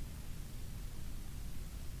Dios.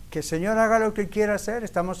 Que el Señor haga lo que quiera hacer.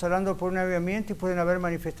 Estamos hablando por un avivamiento y pueden haber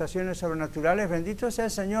manifestaciones sobrenaturales. Bendito sea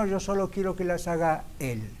el Señor, yo solo quiero que las haga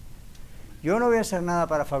Él. Yo no voy a hacer nada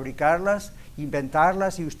para fabricarlas,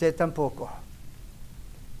 inventarlas, y usted tampoco.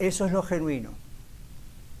 Eso es lo genuino.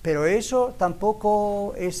 Pero eso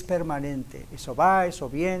tampoco es permanente. Eso va, eso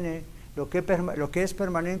viene. Lo que es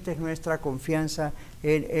permanente es nuestra confianza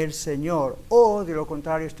en el Señor. O, de lo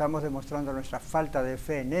contrario, estamos demostrando nuestra falta de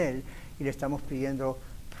fe en Él y le estamos pidiendo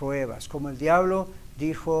pruebas. Como el diablo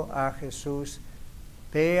dijo a Jesús,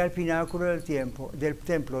 ve al pináculo del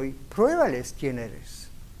templo y pruébales quién eres.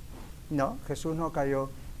 No, Jesús no cayó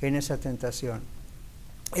en esa tentación.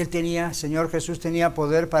 Señor Jesús tenía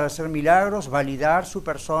poder para hacer milagros, validar su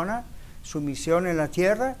persona, su misión en la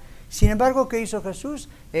tierra. Sin embargo, ¿qué hizo Jesús?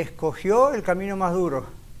 Escogió el camino más duro.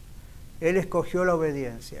 Él escogió la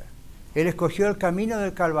obediencia. Él escogió el camino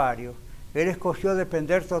del Calvario. Él escogió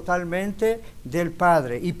depender totalmente del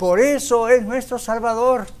Padre. Y por eso es nuestro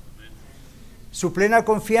Salvador. Su plena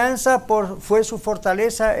confianza fue su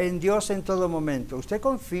fortaleza en Dios en todo momento. ¿Usted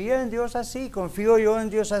confía en Dios así? ¿Confío yo en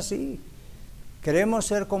Dios así? ¿Queremos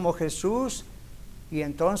ser como Jesús y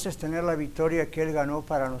entonces tener la victoria que Él ganó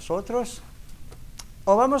para nosotros?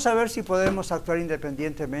 ¿O vamos a ver si podemos actuar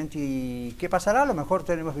independientemente y qué pasará? A lo mejor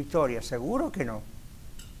tenemos victoria. ¿Seguro que no?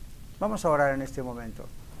 Vamos a orar en este momento.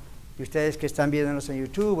 Y ustedes que están viéndonos en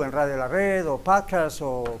YouTube, en Radio La Red, o podcast,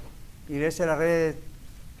 o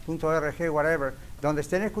iglesialared.org, whatever, donde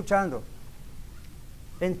estén escuchando,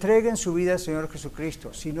 entreguen su vida al Señor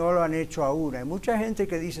Jesucristo, si no lo han hecho aún. Hay mucha gente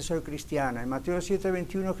que dice, soy cristiana. En Mateo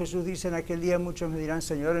 7:21 Jesús dice, en aquel día muchos me dirán,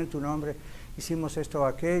 Señor, en tu nombre hicimos esto o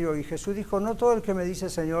aquello. Y Jesús dijo, no todo el que me dice,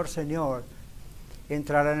 Señor, Señor,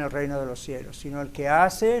 entrará en el reino de los cielos, sino el que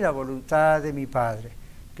hace la voluntad de mi Padre,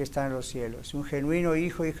 que está en los cielos. Un genuino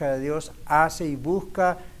hijo, hija de Dios, hace y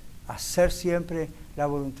busca hacer siempre la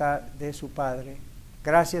voluntad de su Padre.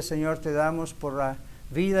 Gracias, Señor, te damos por la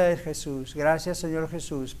vida de Jesús. Gracias, Señor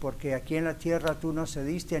Jesús, porque aquí en la tierra tú no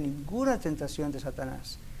cediste a ninguna tentación de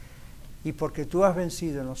Satanás. Y porque tú has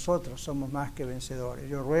vencido, nosotros somos más que vencedores.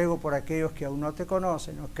 Yo ruego por aquellos que aún no te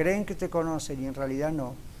conocen, o creen que te conocen y en realidad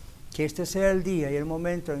no, que este sea el día y el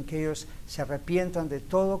momento en que ellos se arrepientan de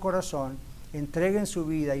todo corazón, entreguen su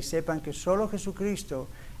vida y sepan que solo Jesucristo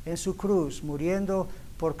en su cruz, muriendo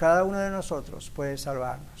por cada uno de nosotros, puede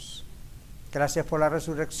salvarnos. Gracias por la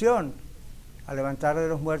resurrección. Al levantar de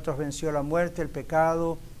los muertos venció la muerte, el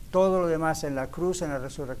pecado, todo lo demás en la cruz, en la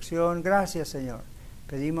resurrección. Gracias, Señor.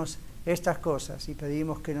 Pedimos estas cosas y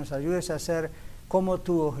pedimos que nos ayudes a ser como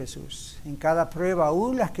tú, oh Jesús, en cada prueba,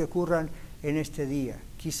 aún las que ocurran en este día,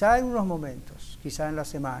 quizá en unos momentos, quizá en la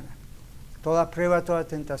semana. Toda prueba, toda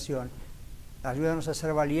tentación. Ayúdanos a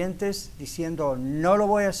ser valientes diciendo, no lo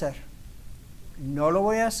voy a hacer, no lo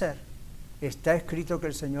voy a hacer. Está escrito que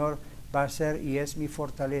el Señor va a ser y es mi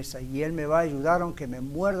fortaleza y Él me va a ayudar aunque me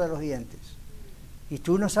muerda los dientes. Y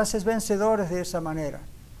tú nos haces vencedores de esa manera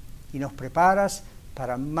y nos preparas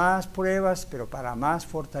para más pruebas, pero para más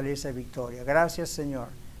fortaleza y victoria. Gracias, Señor.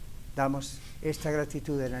 Damos esta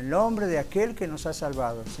gratitud en el nombre de aquel que nos ha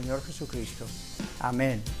salvado, el Señor Jesucristo.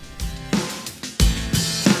 Amén.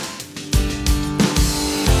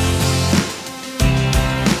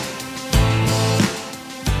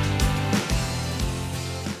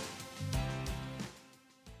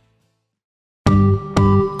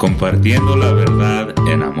 Compartiendo la verdad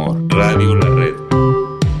en amor. Radio La Red.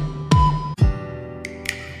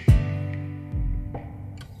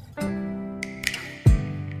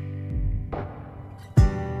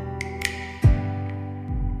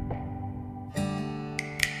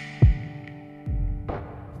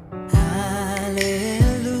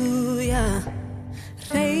 Aleluya,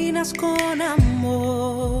 reinas con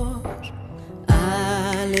amor.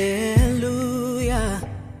 Aleluya,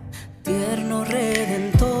 tierno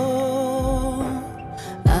redentor.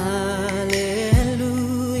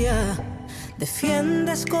 Aleluya,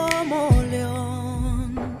 defiendes como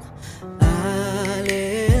león.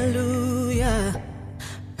 Aleluya,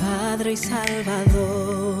 Padre y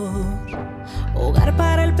Salvador. Hogar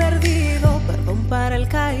para el perdido, perdón para el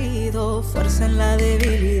caído, fuerza en la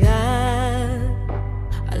debilidad.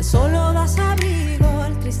 Al solo das abrigo,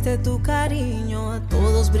 al triste tu cariño, a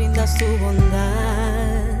todos brindas tu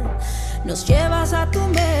bondad. Nos llevas a tu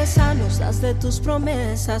mesa, nos das de tus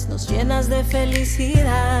promesas, nos llenas de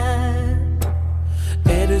felicidad.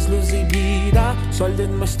 Eres luz y vida, sol de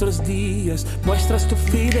nuestros días, muestras tu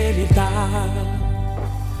fidelidad.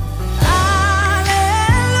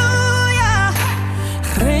 Aleluya,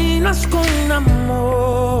 Reinas con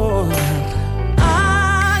amor.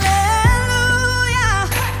 aleluya,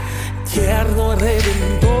 Tierno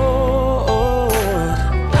redentor.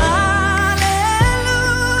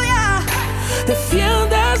 aleluya,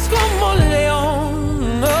 Defiendes como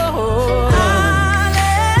león.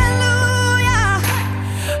 aleluya,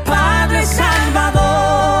 Padre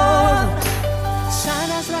Salvador.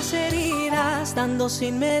 sanas las heridas, dando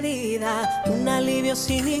sin medida un alivio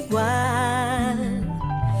sin igual.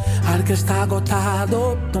 Al que está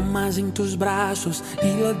agotado, tomas en tus brazos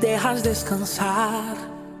y lo dejas descansar.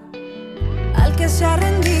 Al que se ha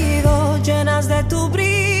rendido, llenas de tu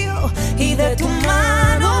brillo y de tu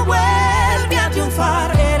mano vuelve a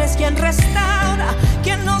triunfar. Eres quien restaura,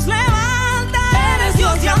 quien nos levanta, eres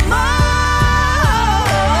Dios de amor.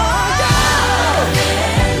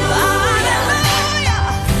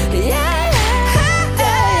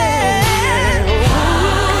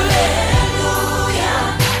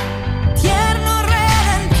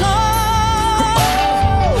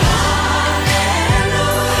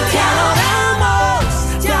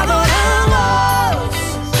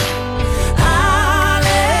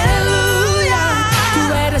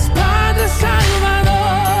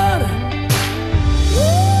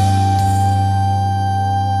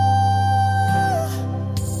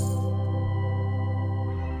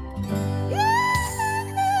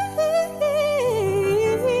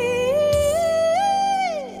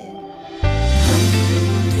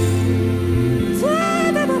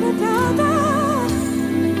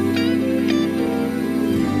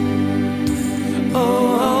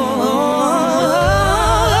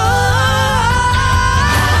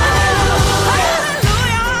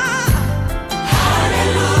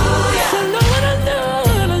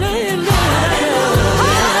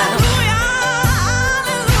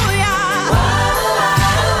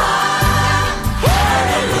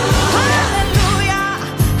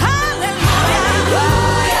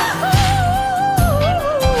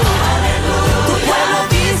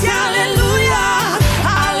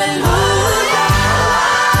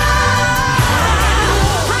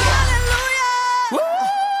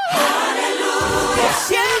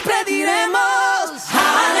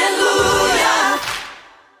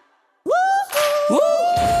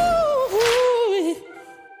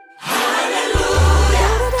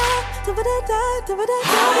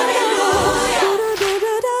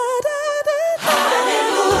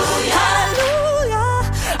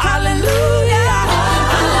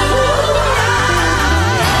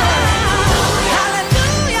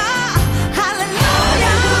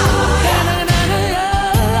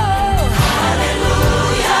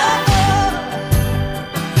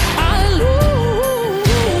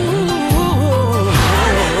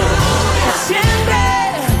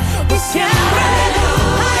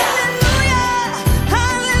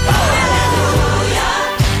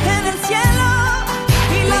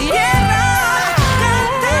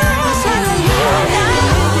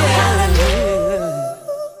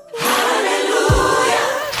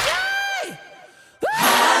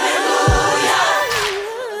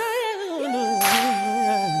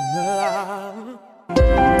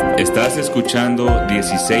 Estás escuchando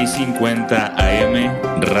 1650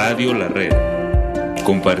 AM Radio La Red,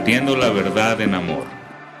 compartiendo la verdad en amor.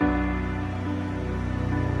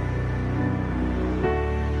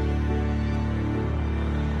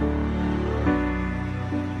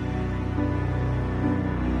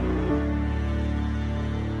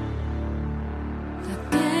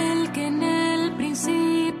 Aquel que en el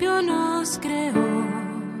principio nos creó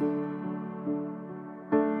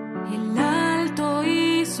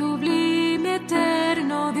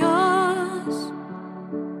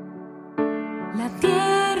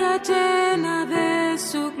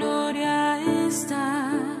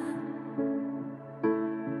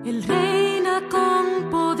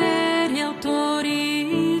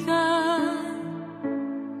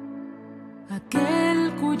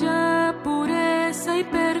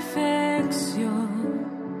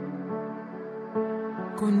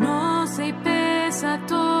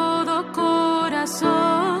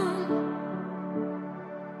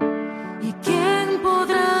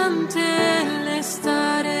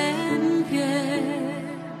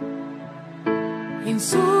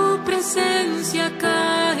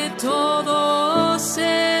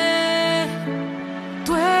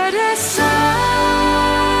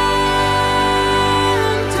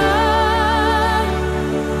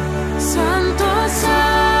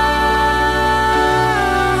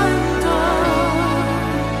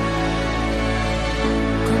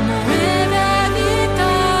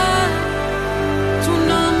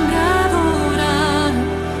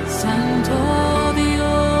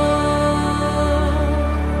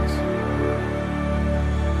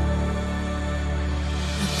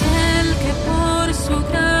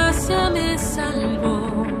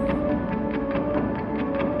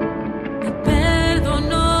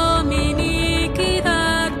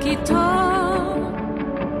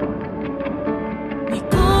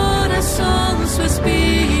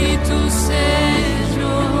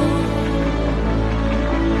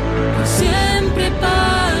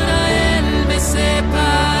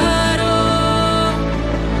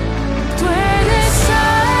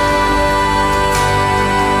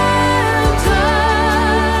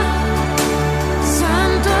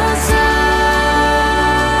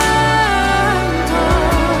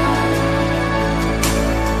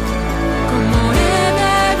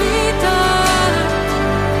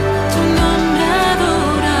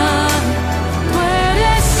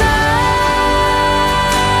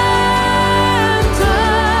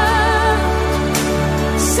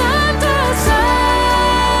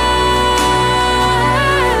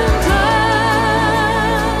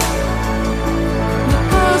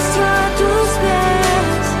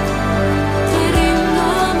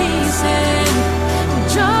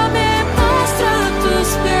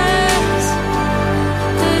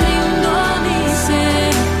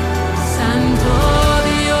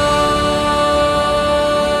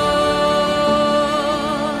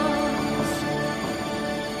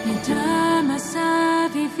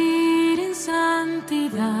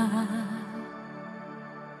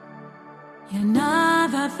y a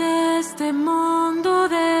nada de este mundo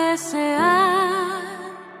desear.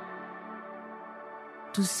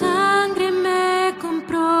 Tu sangre me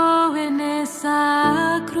compró en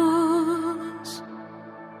esa cruz.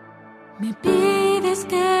 Me pides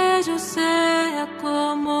que yo sea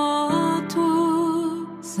como tú,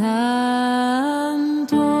 Santo.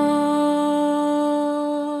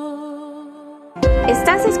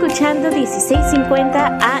 Estás escuchando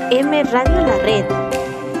 1650 AM Radio La Red,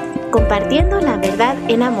 compartiendo la verdad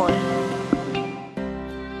en amor.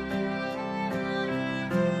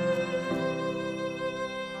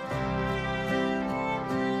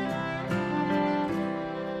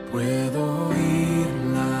 Puedo oír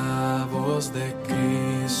la voz de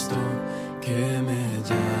Cristo que me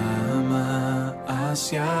llama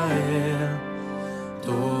hacia Él.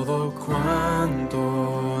 Todo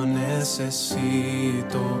cuanto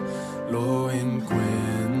necesito lo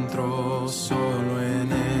encuentro solo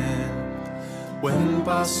en Él. Buen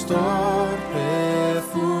pastor,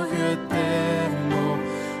 refugio eterno,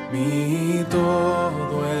 mi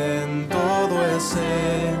todo en todo es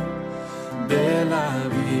Él. De la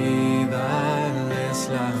vida Él es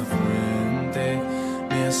la fuente,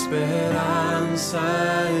 mi esperanza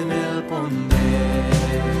en Él pondré.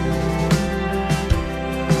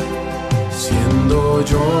 Siendo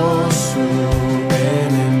yo su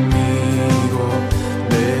enemigo,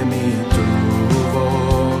 de mí tuvo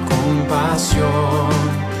compasión.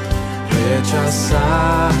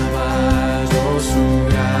 Rechazaba yo su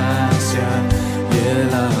gracia y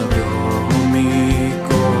Él abrió mi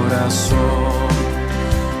corazón.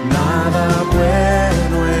 Nada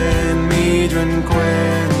bueno en mí yo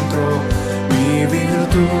encuentro, mi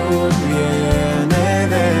virtud viene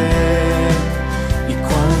de Él. Y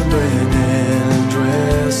cuando en Él yo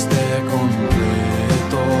esté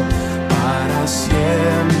completo, para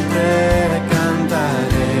siempre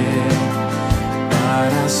cantaré,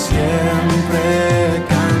 para siempre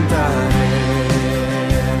cantaré.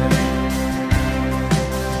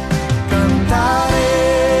 Cantaré,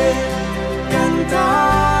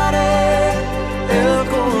 cantaré, el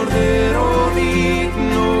Cordero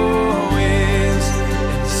digno es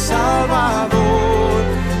el Salvador.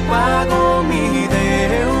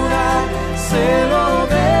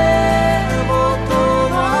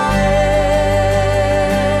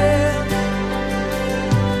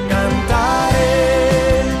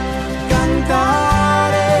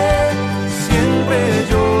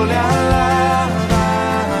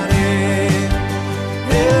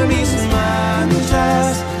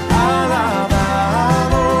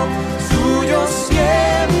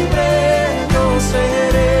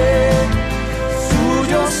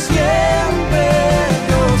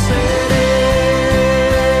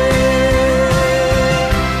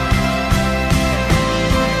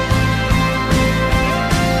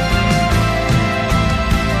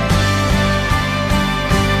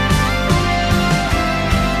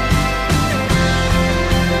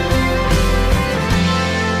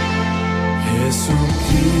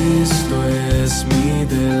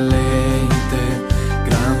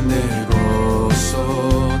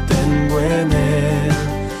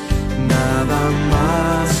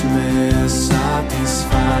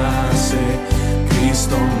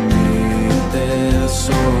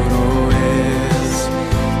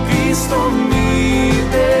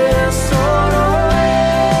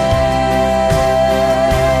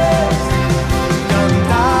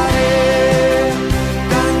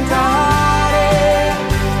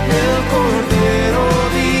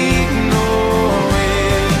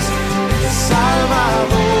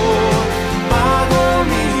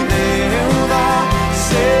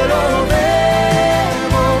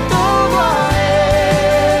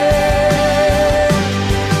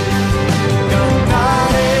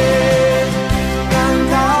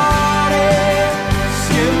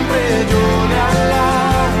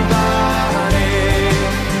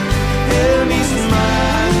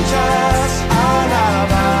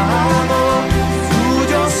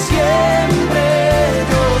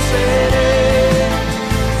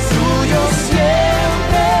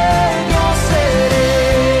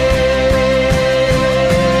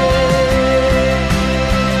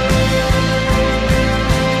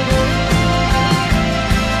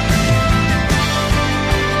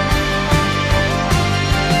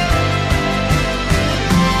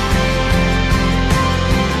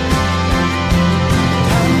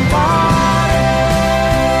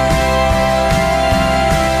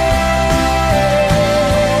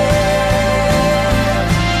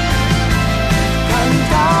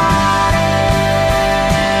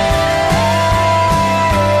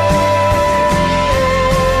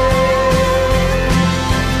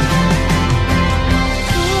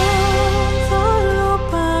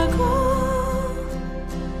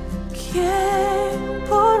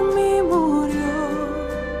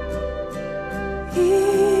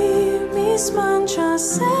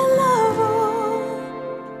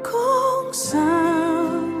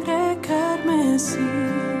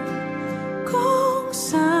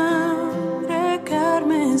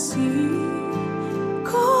 sí,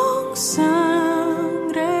 con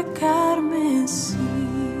sangre carmesí.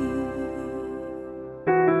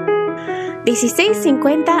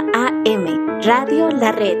 1650 AM, Radio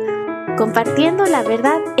La Red, compartiendo la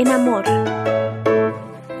verdad en amor.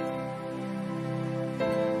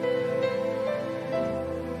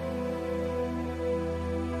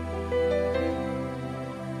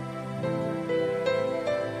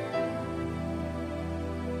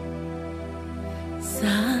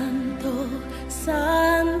 Santo,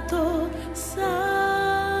 santo, santo,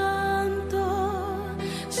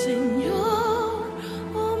 Señor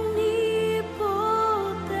omnipotente,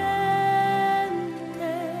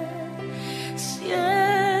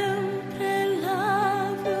 siempre el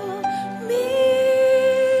labio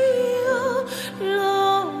mío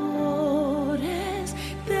loores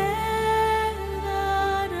te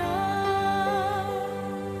dará.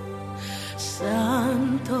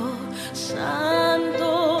 Santo,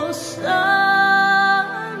 santo, santo,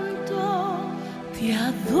 te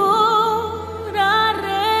adora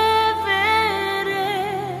reverente,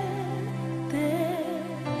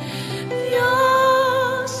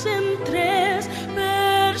 Dios en tres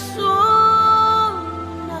personas,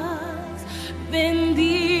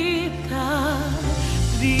 bendita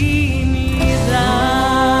Trinidad.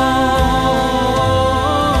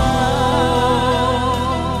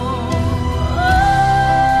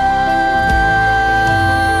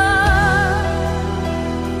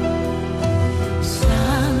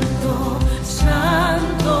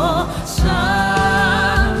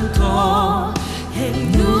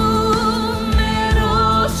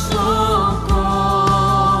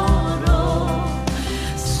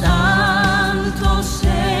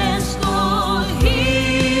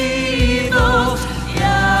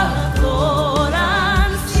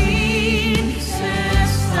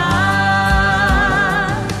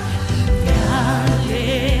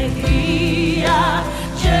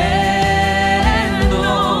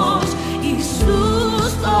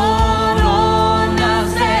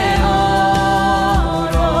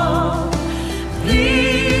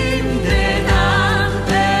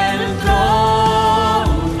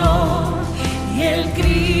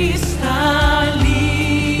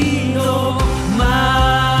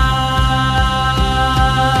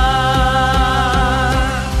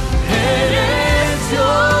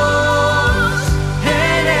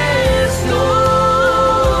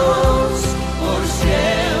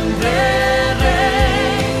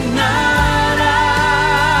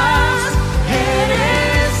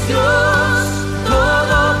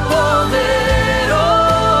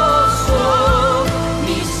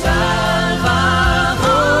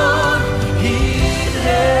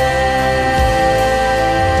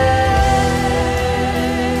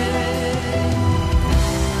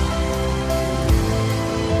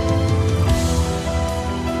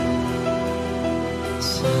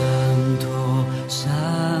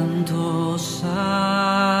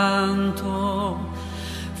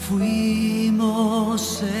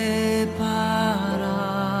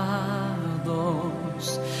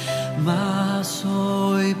 Separados, mas